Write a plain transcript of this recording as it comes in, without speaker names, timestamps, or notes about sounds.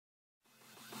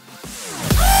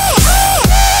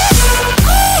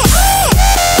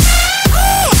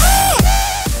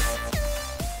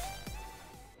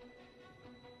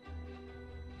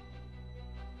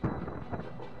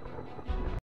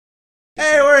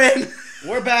in.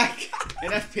 We're back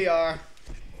in FPR.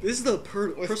 This is the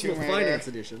personal finance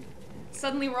edition.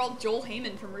 Suddenly we're all Joel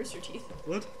Heyman from Rooster Teeth.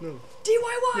 What? No.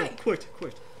 DIY! No, quit.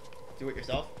 Do it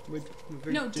yourself?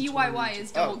 No, DIY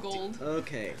is double gold.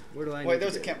 Okay, where do I Wait, need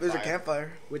there's to a go? campfire. There's a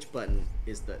campfire. Which button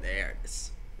is the... There it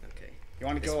is. Okay. You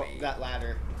want to This go way. up that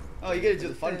ladder. Oh, you gotta do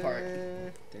the fun part.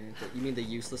 You mean the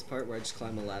useless part where I just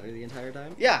climb a ladder the entire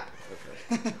time? Yeah.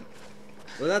 Okay.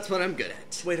 Well, that's what I'm good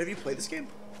at. Wait, have you played this game?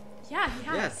 Yeah, he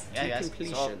has. Yes, Yeah, to yes.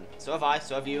 completion. So have I,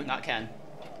 so have you, not Ken.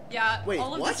 Yeah, Wait,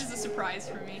 all of what? this is a surprise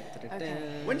for me.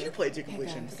 When did you play it to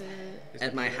completion?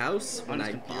 At my house, when On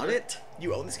I his bought computer? it?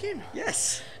 You own this game?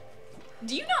 Yes.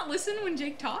 Do you not listen when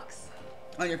Jake talks?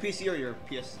 On your PC or your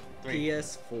PS3?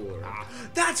 PS4.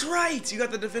 That's right. You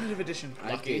got the definitive edition.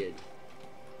 I Lucky. did.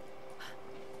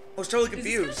 I was totally Is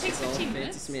this confused. gonna take It's all 15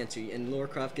 fancy minutes? smancy, and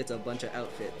Lorecroft gets a bunch of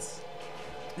outfits.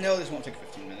 No, this won't take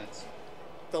 15 minutes.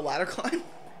 The ladder climb?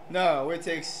 No, it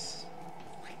takes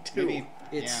Like 2. maybe.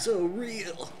 It's yeah. so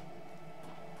real.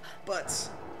 But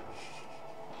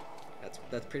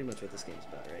that's pretty much what this game's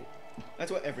about, right?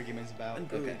 That's what every game is about. And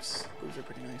Okay. boobs. Boobs are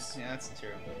pretty nice. Yeah, that's true.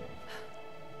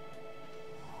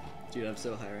 Dude, I'm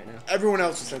so high right now. Everyone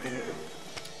else is looking at it.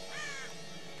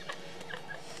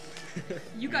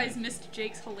 You guys missed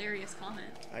Jake's hilarious comment.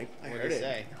 I What heard did it. it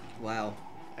say? Wow.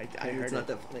 I Maybe heard it's not it.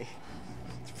 that funny.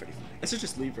 It's pretty funny. I should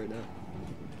just leave right now.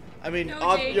 I mean,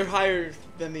 No, Jake. you're higher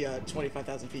than the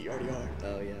 25,000 feet you already are.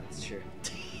 Oh yeah, that's true.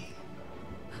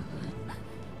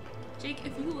 Jake,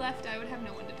 if you left, I would have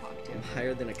no one to talk to. I'm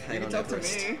higher than a You kite can on talk to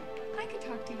Everest. me. I could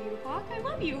talk to you, Hawk. I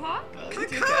love you, Hawk.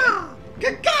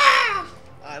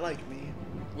 I like me.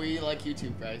 We like you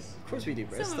too, Bryce. Of course we do,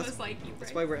 Bryce. Some of That's, us like you,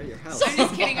 that's Bryce. why we're at your house. I'm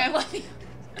just kidding, I love you.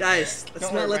 Guys, let's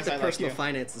Don't not worry, let Bryce, the I like personal you.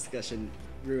 finance discussion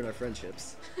ruin our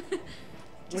friendships.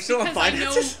 We're still on Because I know,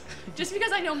 finances? just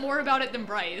because I know more about it than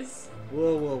Bryce.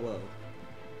 Whoa, whoa, whoa.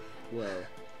 Whoa.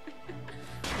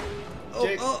 Oh,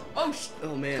 Jake.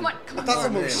 oh man. Come on, I come on. thought Oh,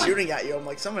 someone was man. shooting at you. I'm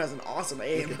like, someone has an awesome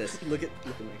aim. Look at this. Look at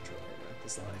my control right now.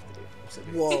 This is all I have to do. I'm so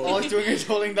good. Whoa. All it's doing is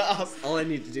holding the up. All I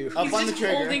need to do. Up He's on the just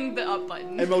trigger. holding the up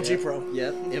button. MLG Yep. Pro.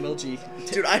 Yep,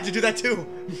 MLG. Dude, I had to do that too.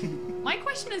 My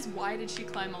question is, why did she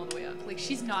climb all the way up? Like,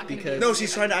 she's not gonna Because- be No, able she's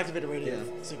to- trying to activate a radio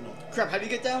Yeah. signal. Crap, how do you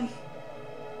get down?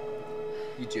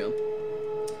 You jump.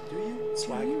 Do you?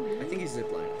 Swag. I think he's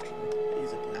zipline actually.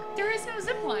 He's a player. There is no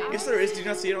zip line. Yes, there is. Do you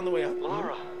not see it on the way up?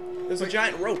 Laura. There's a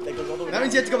giant rope that goes all the way That down.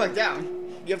 means you have to go back down.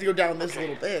 You have to go down this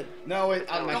little bit. No, it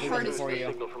The automatically does it hardest for way. you.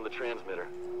 Signal from the transmitter.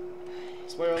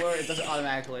 Spoiler alert, it does it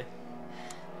automatically.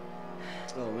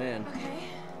 Oh man. Okay.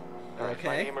 All right, Okay.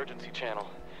 find the emergency channel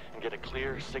and get a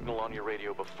clear signal on your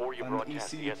radio before you Find the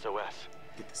broadcast EC. the SOS.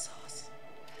 Get the sauce.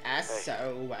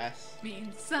 SOS.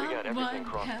 Means We someone got everything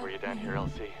crossed help for you down me. here,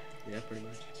 LC. Yeah, pretty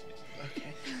much.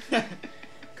 Okay.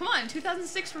 Come on,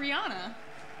 2006 Rihanna.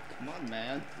 Come on,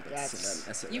 man. That's...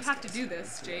 SOS You have to do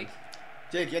this, Jake.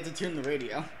 Jake, you have to tune the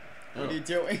radio. Oh. What are you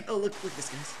doing? Oh, look at this,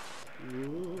 guys.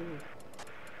 Ooh.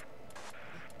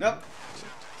 Nope.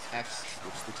 X.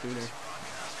 Switch the tuner.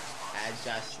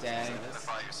 Adjusting.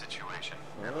 Identify your situation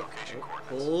and location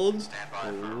coordinates. Hold. Stand by for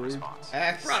a Hold. response.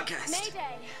 X. Broadcast.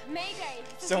 Mayday! Mayday!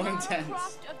 This is So Lara intense.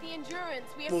 Croft of the Endurance.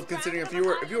 We are Well, considering stranded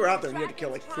on if you were an out there, you had to kill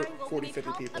like island in a 40,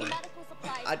 triangle. 50 We need people. help and medical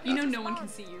supplies. I- You know no one can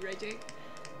see you, right, Jake?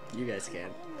 You guys can.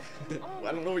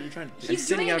 I don't know what you're trying to do. He's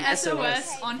sending doing an out SOS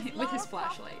SOS. on with Lara his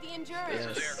Croft flashlight. of the Endurance. Yes.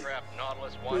 This is aircraft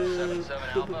Nautilus Boop, 177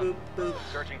 Alpha. boop, boop,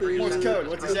 Searching boop, for your Morse boop, code,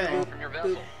 what's it boop, saying? boop, From your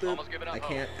vessel. boop. Almost given up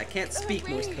hope. I can't speak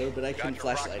Morse code, but I can Got your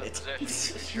flashlight it. approximate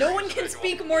position. No one can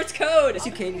speak Morse code. Yes,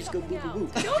 you can. You just go boop boop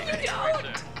boop. No, you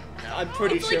don't. I'm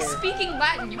pretty It's sure. like speaking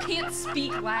Latin. You can't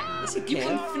speak Latin. you You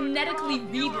can. can phonetically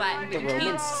read Latin, but The you can't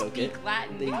Romans spoke speak it.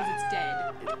 Latin They- because it's dead.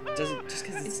 It doesn't just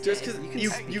because it's Just dead. because You can you,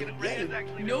 speak you, it.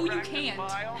 yeah. No, you can't.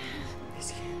 Yes,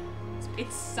 you can.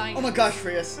 It's science. Oh my gosh,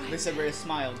 Reyes. They said Reyes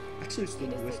smiled. Actually, it's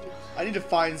linguistic. I need to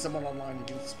find someone online who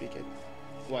can speak it.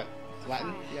 What?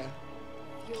 Latin? Yeah.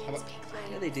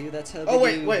 Yeah, they do. That's how they Oh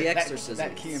wait, do wait. the That, exorcisms.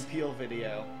 that Key and Peele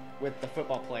video with the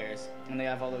football players, and they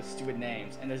have all those stupid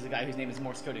names, and there's a guy whose name is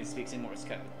Morse code and he speaks in Morse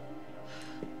code.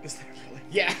 Is that really?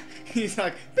 Yeah, he's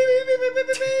like. Beep, beep, beep, beep,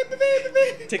 beep, beep, beep, beep, beep,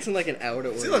 beep. It takes them like an hour to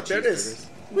order. See, look, there it is.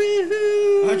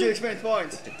 Woohoo! 100 experience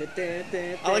points.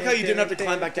 I like how you didn't have to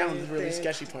climb back down the really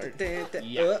sketchy part.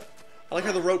 Yeah. I like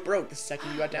how the rope broke the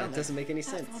second you got down That there. doesn't make any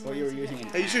sense. What you were using in.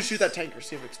 Hey, you should shoot that tanker,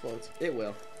 see if it explodes. It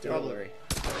will. Don't Probably. worry.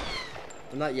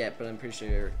 Well, not yet, but I'm pretty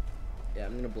sure. Yeah,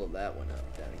 I'm gonna blow that one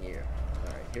up down here.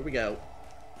 All right, here we go.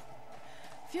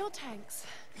 Fuel tanks.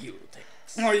 Fuel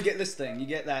tanks. Or you get this thing. You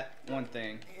get that one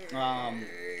thing.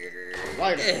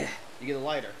 Lighter. You get a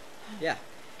lighter. Yeah.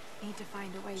 Need to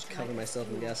find a way to Cover light myself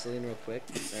this in fuel. gasoline real quick.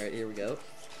 All right, here we go.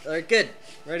 All right, good.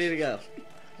 Ready to go.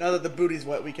 Now that the booty's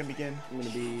wet, we can begin. I'm gonna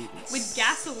be With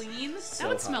gasoline? So That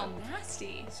would smell hot.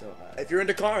 nasty. so hot. If you're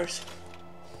into cars.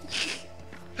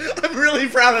 I'm really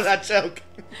proud of that joke.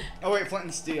 Oh wait, Flint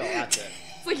and Steel. That's it.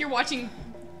 It's like you're watching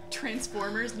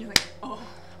Transformers and you're like, oh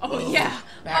yeah.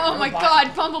 That Oh my robot.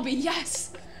 god, Bumblebee,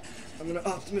 yes. I'm gonna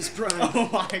Optimus Prime. Oh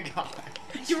my god.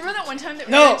 Do you remember that one time that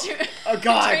we No. went to Oh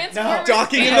god. No. Transformers?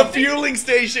 Docking in the fueling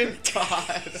station.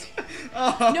 God.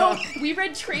 No, we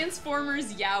read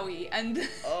Transformers Yowie, and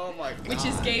Oh my god. which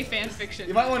is gay fan fiction.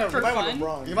 You might want to. for fun.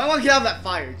 wrong. You might want to get out of that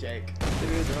fire, Jake.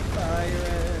 Through the fire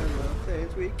and the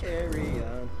flames we carry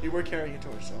on. You were carrying a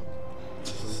torch, so.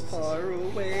 Far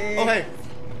away. Oh, hey.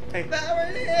 Hey.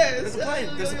 There it is. There's a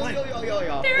plane, there's a plane.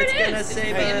 Yo. There It's it gonna is.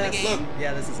 save It's the end of us. the game. Look.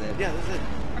 Yeah, this is it. Yeah, that's it.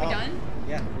 Are we done?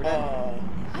 Yeah, we're done.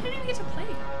 I didn't even get to play.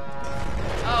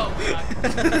 Oh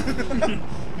god.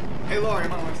 Hey, Laura, you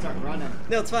might want to start running.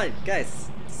 No, it's fine, guys.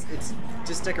 It's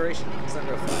just decoration. It's not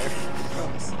real fire. I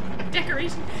promise.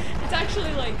 Decoration. It's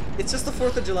actually like, It's just the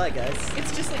 4th of July, guys.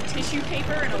 it's just like tissue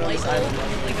paper and a But on light the bulb side,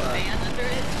 with like a fan under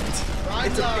it. Run,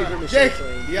 It's a Laura. paper mache Jake,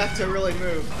 plane. you have to really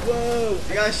move. Whoa!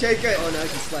 You gotta shake it. Oh, now I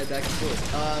can slide back and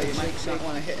forth. You might shake, not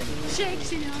want to hit anything. Shake,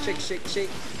 Shania. Shake, shake, shake.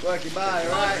 Work your body,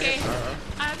 right? Okay.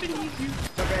 I believe you.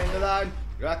 Jump in the line.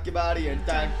 Rock your body and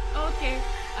time. Okay.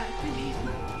 I believe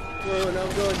you. Whoa, now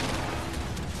I'm going.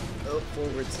 Oh,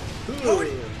 forwards. Oh,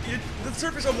 the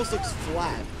surface almost looks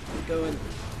flat. I'm going.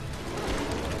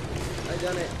 I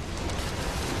done it.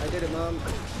 I did it, Mom.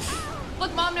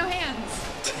 Look, Mom, no hands.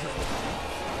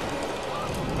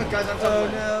 Look, guys, I'm Oh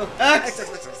talking no. X.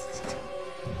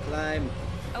 Climb.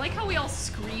 I like how we all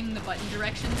scream the button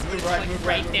directions. but Move it's, right, like, move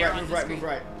right, move there right, on move the right, screen. move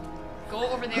right. Go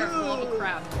over there full of a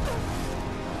crap.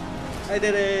 I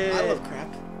did it. I love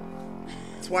crap.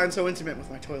 That's why I'm so intimate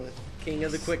with my toilet. King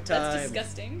of the quick time. That's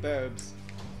disgusting. Boobs.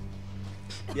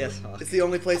 Yes, Hawk. It's the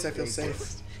only place I feel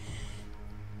safe.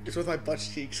 It's with my butt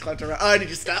cheeks clamped around. Oh, I need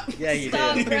to stop. Yeah, you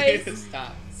Stop, did. Bryce.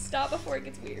 Stop. Stop before it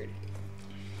gets weird.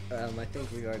 I think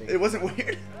we already. It wasn't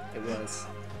weird. It was.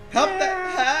 Help the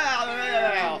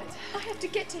hell. I have to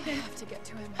get to him. I have to get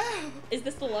to him. Is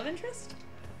this the love interest?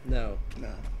 No. No.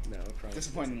 No, I promise.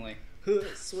 Disappointingly.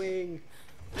 Swing.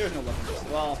 There's no love interest.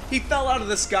 Well, He fell out of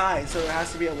the sky, so there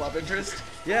has to be a love interest.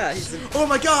 Yeah, he's. Oh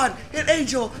my god, an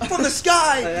angel from the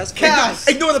sky! That's Cass!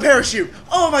 Ignore the parachute!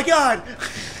 Oh my god!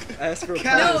 I asked for a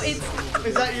Cass. No, pause. it's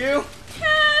is that you?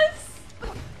 Cass.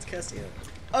 It's Castillo.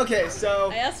 Okay,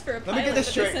 so I asked for a let pilot, me get this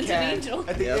but straight, they sent an Ken. angel.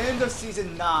 At the Yep. end of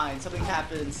season 9, something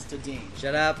happens to Dean.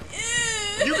 Shut up.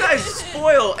 You guys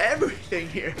spoil everything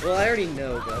here. Well, I already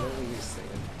know, but I don't want you to say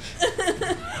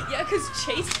it. Yeah, because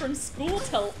Chase from school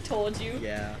told you.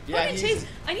 Yeah. Yeah, Fucking he's- Chase,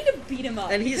 I need to beat him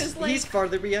up. And he's 'cause, like, he's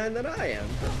farther behind than I am.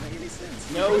 Doesn't make any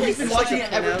sense. No, he's been It's like watching a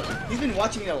it every. printout. He's been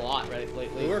watching it a lot lately.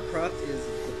 Laura Croft is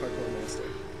the parkour master.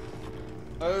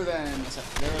 Other than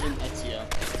Ezio.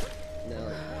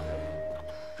 No.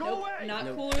 nope, not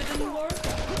Nope. cooler than Laura.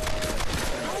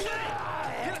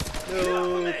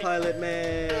 No, pilot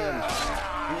man.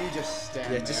 You just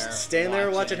stand Yeah, there. just stand there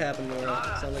and watch it watching. happen,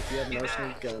 Laura. Sound like you have an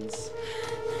arsenal of guns.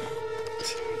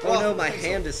 Oh Oh, no, my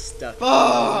hand is stuck.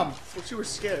 Bomb! Well, you were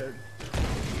scared.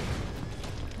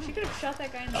 She could have shot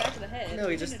that guy in the back of the head. No,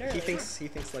 We he did just it earlier. he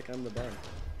thinks like I'm the bum.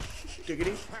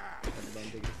 Diggity. I'm the bum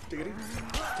diggity. Diggity.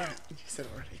 Damn it, you said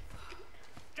it already.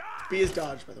 B is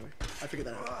dodge, by the way. I figured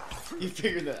that out. You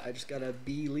figured that. I just gotta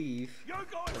believe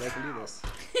that I can do this.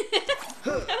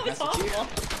 That was awful.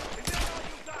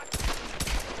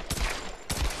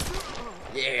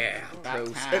 Yeah, That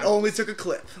gross. counts. It only took a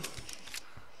clip.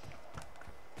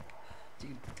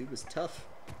 Dude was tough.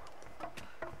 Oh,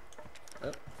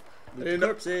 I the didn't know-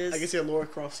 corpses. I guess he had Laura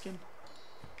Croft skin.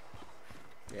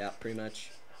 Yeah, pretty much.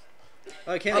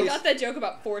 Oh, I can't. I got that joke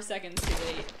about 4 seconds too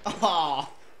late. Aw,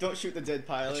 don't shoot the dead I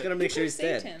pilot. just gotta make You sure he's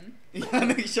could've saved dead. him. You gotta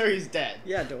make sure he's dead.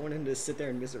 Yeah, don't want him to sit there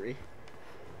in misery.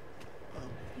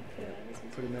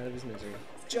 Put him out of his misery.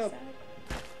 Jump.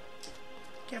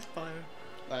 Campfire.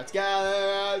 Let's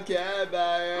go.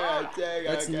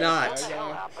 That's not.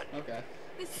 Okay.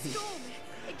 This storm.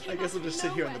 It I came guess out I'll just of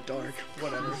sit here in the nowhere. dark.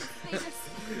 Whatever. They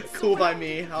just- Cool by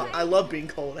me. I love being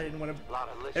cold. I didn't want to. Lara,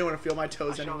 I didn't want to feel my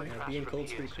toes I saw the anyway. crash being from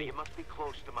cold's here, pretty so cool. you must be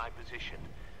close to my position.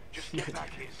 Just get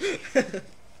back here.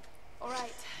 All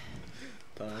right,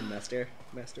 Pun master.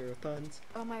 Master of puns.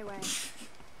 on my way.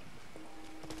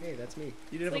 Hey, that's me.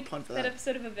 You didn't have Like a pun for that that.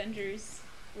 episode of Avengers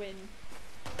when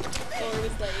Thor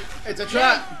was like, It's a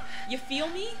trap. "You feel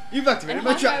me?" You've activated And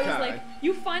my Hawkeye trap was card. like,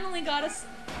 "You finally got us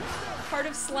part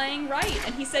of slang right,"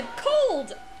 and he said,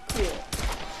 "Cold." Cool.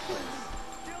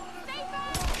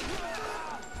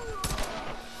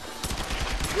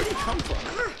 Where did he come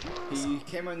from? He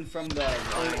came in from the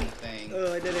line thing.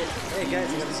 Oh, I did it. Hey guys,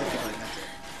 I got a second one. That's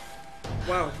it.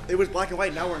 Wow, it was black and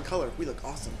white. Now we're in color. We look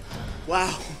awesome.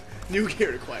 Wow, new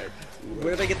gear acquired.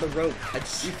 Where did I get the rope? I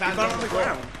just You found found it it on the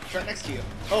ground. It's right next to you.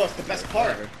 Oh, it's the best part.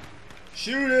 Whatever.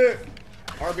 Shoot it.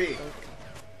 RB.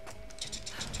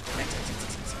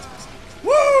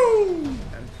 Woo!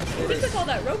 If we took all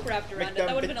that rope wrapped around it,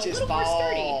 that would have been a little more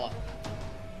sturdy.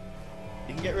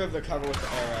 You can get rid of the cover with the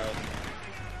arrow.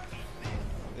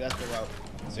 That's the rope.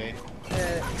 See?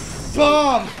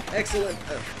 Boom! Excellent.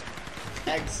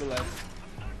 Excellent.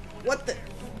 What the?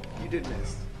 You did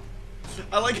miss.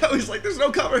 I like how he's like, there's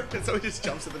no cover, and so he just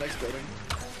jumps to the next building.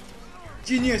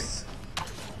 Genius.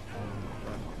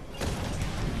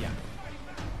 Yeah.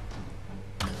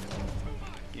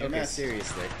 You Okay, missed.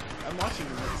 seriously. I'm watching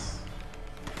you miss.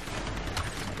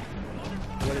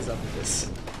 What is up with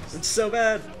this? It's so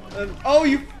bad. Oh,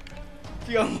 you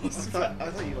I almost.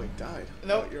 thought you like died.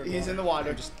 No, You're he's in the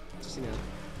water. Just you know,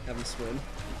 have him swim.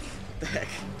 What the heck?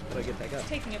 How do I get back up?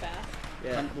 Taking a bath.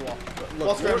 Yeah. Under the wall. Look,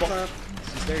 Wall scramble. Warclap.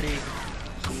 She's dirty.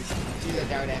 She's a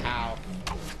dirty how.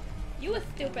 You a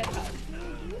stupid hoe.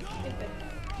 You a stupid hoe.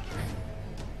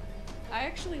 I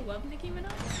actually love Nicki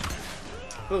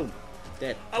Minaj. Boom.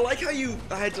 Dead. I like how you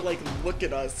had to like look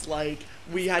at us like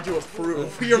we had to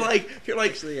approve. You're like,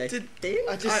 Actually, I did think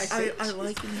I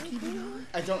like Nicki Minaj?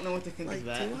 I don't know what to think Like, of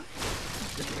that. do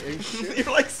I? Are you sure?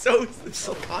 You're like so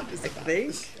conscious I about think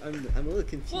it. I'm a little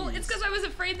confused. Well, it's because I was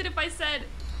afraid that if I said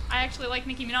I actually like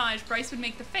Nicki Minaj, Bryce would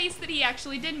make the face that he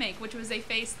actually did make, which was a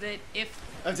face that, if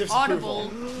Of audible,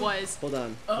 disapproval. was. Hold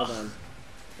on. Hold on.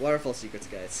 Waterfall secrets,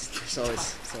 guys. There's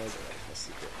always a waterfall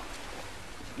secret.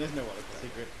 There's no other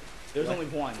secret. There's What? only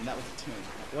one, and that was the tune.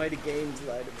 Why do games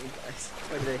lie to me, guys?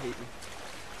 Why do they hate me?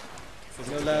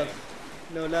 No love.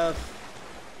 No love.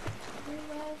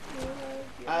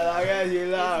 I like as you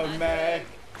love me.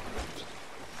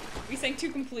 We sang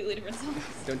two completely different songs.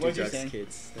 Don't do What'd you drugs, sing?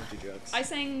 kids. Don't do drugs. I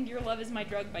sang Your Love Is My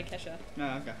Drug by Kesha.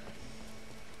 No, okay.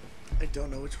 I don't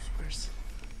know which was worse.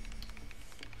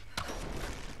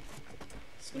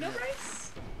 You know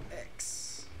Bryce?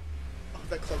 X. Oh,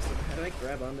 that club's in the Can I head.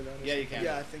 grab onto that? or Yeah, you something? can.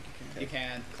 Yeah, I think you can. You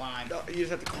can climb. No, you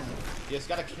just have to climb. You just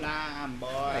gotta climb, boy.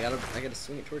 I gotta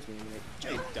swing it towards me. No,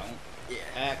 you don't. Yeah.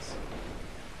 X.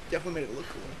 Definitely made it look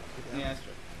cool. Yeah, that's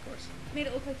true. Of course. Made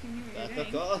it look like you knew what you That's were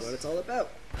of doing. That's what it's all about.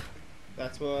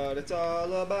 That's what it's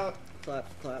all about. Clap,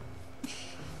 clap.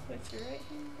 What's your right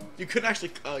hand? You couldn't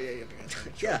actually. Oh yeah,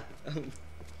 yeah. Yeah.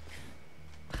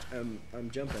 I'm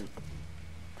jumping.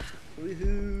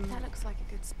 Woohoo! That looks like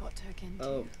a good spot to hook into.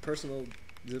 Oh, personal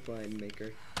zipline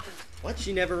maker. What?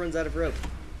 She never runs out of rope.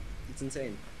 It's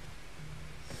insane.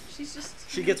 She's just.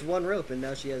 She gets one rope and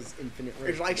now she has infinite rope.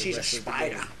 It's like for the she's a rest of the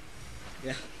spider. game.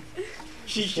 Yeah.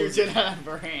 She shoots it out of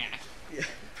her hand. Yeah.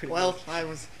 pretty Well,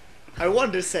 much. I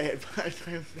wanted to say it, but I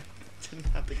didn't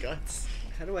have the guts.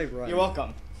 How do I run? You're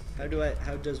welcome. How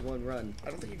does one run? I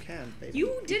don't think you can. Baby.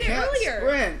 You did it Can't earlier.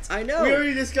 sprint. I know. We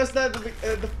already discussed that.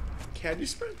 Can you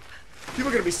sprint? People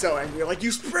are gonna be so angry. Like,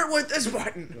 you sprint with this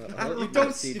button. Well, You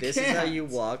don't- see. you This is how can't. you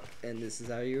walk, and this is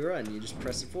how you run. You just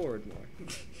press it forward more.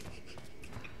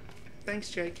 Thanks,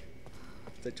 Jake.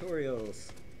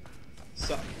 Tutorials.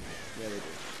 So, Yeah, they do.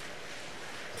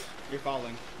 you're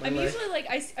falling. My I'm life- usually like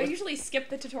I usually skip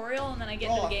the tutorial and then I get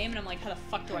into the game and I'm like, how the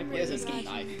fuck do I He play has this a game?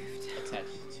 knife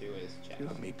attached to his chest. You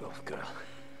and me both, girl.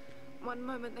 One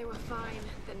moment they were fine,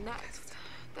 the next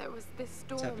there was this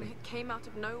storm. happening? It came out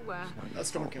of nowhere. That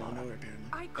storm came out of nowhere, apparently.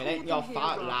 I It called ain't your them here,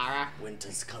 fault, Rob. Lara.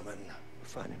 Winter's coming. We'll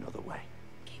find another way.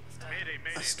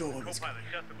 A storm is coming.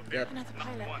 Yep. Another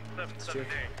pilot. It's true.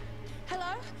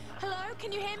 Hello? Hello?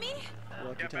 Can you hear me?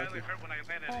 Walkie-talkie.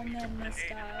 All men must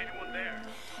die.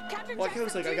 Captain Like, I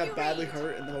was like, Jessup, I do got you badly read?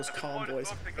 hurt in the most calm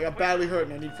voice. I got badly hurt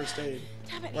and I need first aid.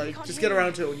 Damn it, Like, he can't just hear get me.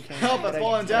 around to it when you can. Help! But I'm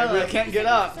falling down and I can't get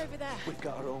up. It's over there. We've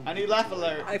got our own. I need laugh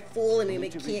alert. I've fallen and I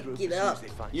can't get up.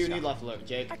 You need laugh alert,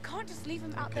 Jake. I can't just leave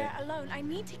him out there alone. I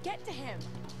need to get to him.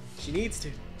 She needs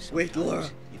to. Wait, Laura.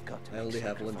 You've got to I make only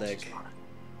have one sacrifices, leg. Laura.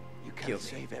 You Kill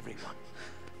can't me. save everyone.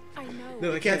 I know. No,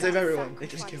 I I can't can't. save everyone. They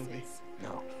just kill me. Sacrifices.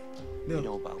 No. No, You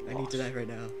know about I need to loss. die right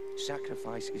now.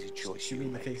 Sacrifice is a choice Shoot you me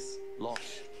in the make. face.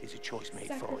 Loss is a choice made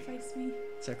for you. Sacrifice me.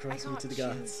 I Sacrifice me can't to the choose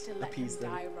gods. to let Appease him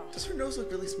them. die, Rob. Does her nose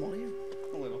look really small to you?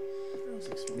 A little. Her nose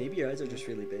looks small. Maybe your eyes are just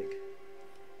really big.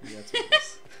 Maybe that's what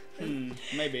it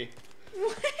is. Maybe.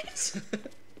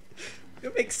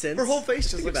 It makes sense. Her whole face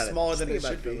just Think looks about smaller Just than think it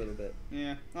about should for be. a little bit.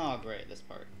 Yeah. Oh, great. This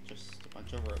part. Just a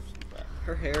bunch of ropes and crap.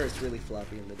 Her hair is really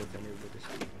floppy in the Defender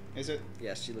edition. Is it?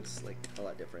 Yeah, she looks like a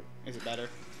lot different. Is it better?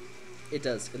 It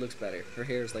does. It looks better. Her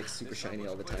hair is like super shiny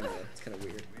all the time. Though. It's kind of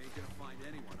weird.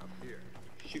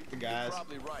 Shoot the guys.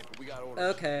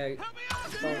 Okay.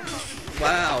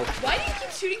 Wow. Why do you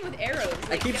keep shooting with arrows? I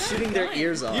Like, keep get a shooting their gun.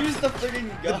 ears off. Use the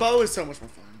friggin' The gun. bow is so much more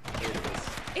fun.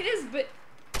 It is, but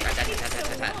it takes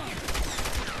so long.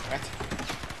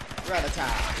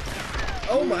 Rat-a-tat.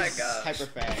 Oh my god. Hyper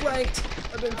fang. Flanked.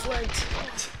 I've been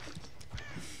flanked.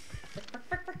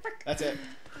 That's it.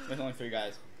 There's only 3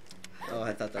 guys. Oh,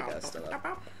 I thought that guy was still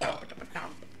up.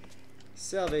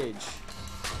 Salvage.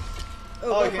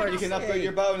 Oh, you parts. can upgrade Yay.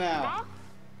 your bow now.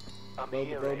 I'm Bo-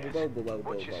 here, bo- Reyes. bo- bo- bo-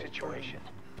 What's your bo- bo- situation?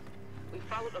 We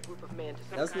followed a group of men to some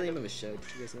That was the kind name of a show. Did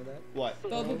you guys know that? What?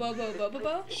 Bobo, bobo, bobo,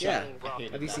 bobo. Yeah. I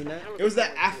hated Have you that. seen that? It was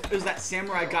that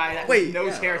samurai guy that Wait,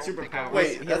 nose yeah. hair superpower.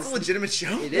 Wait, He that's has- a legitimate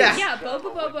show? It is. Yeah. Yeah,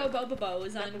 Bobo, bobo, bobo, bobo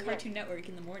was on Cartoon Network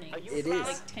in the morning. It is.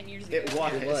 Like 10 years ago. It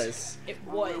was. It was. It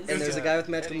was. And there's a guy with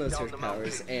magical nose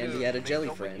powers, and he had a jelly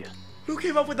friend. Who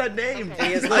came up with that name?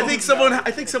 He has I no- think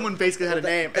someone basically had a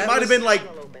name. It that might have was- been like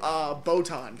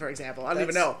Botan, for example. I don't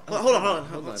even know. That's- Hold on.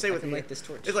 hold on. Stay I with can me. light this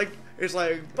torch. It's like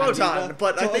Botan,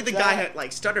 but I think the guy had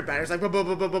like stutter batters, like bo bo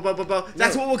bo bo bo bo bo bo.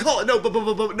 That's what we'll call it. No, bo bo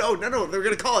bo bo. No. They're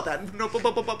gonna call it that. No, bo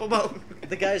bo bo bo bo bo.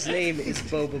 The guy's name is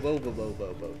Boba Boba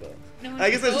Boba Boba. No,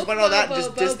 I guess they just Bobo, went on that and bobo,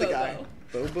 just dissed the bobo, guy.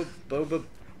 bobo. Boba Boba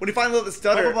When he finally let the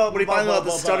stutter,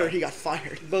 Bo-bo-bo-bo-bo-bo-bo. he got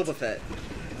fired. Boba Fett.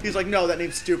 He's like, no, that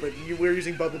name's stupid. We're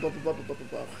using bo bo bo bo bo bo bo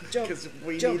bo Jump, because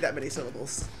we jump. need that many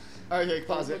syllables. Okay,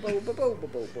 pause it. Boba Boba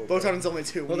Boba Boba. Botan's only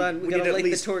 2. Hold on, we gotta need at light the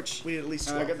least torch. We need at least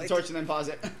Get 12. the torch and then pause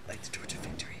it. Light the torch of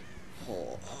victory.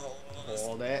 Hold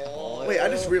it. Hold it. Wait, I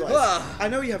just realized. Ah. I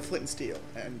know you have flint and steel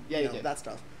and Yeah, you you know, do. that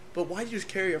stuff. But why do you just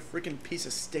carry a freaking piece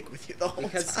of stick with you the whole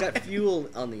Because it's time? got fuel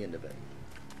on the end of it.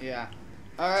 Yeah.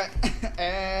 Alright.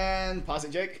 And pause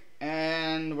it, Jake.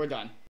 And we're done.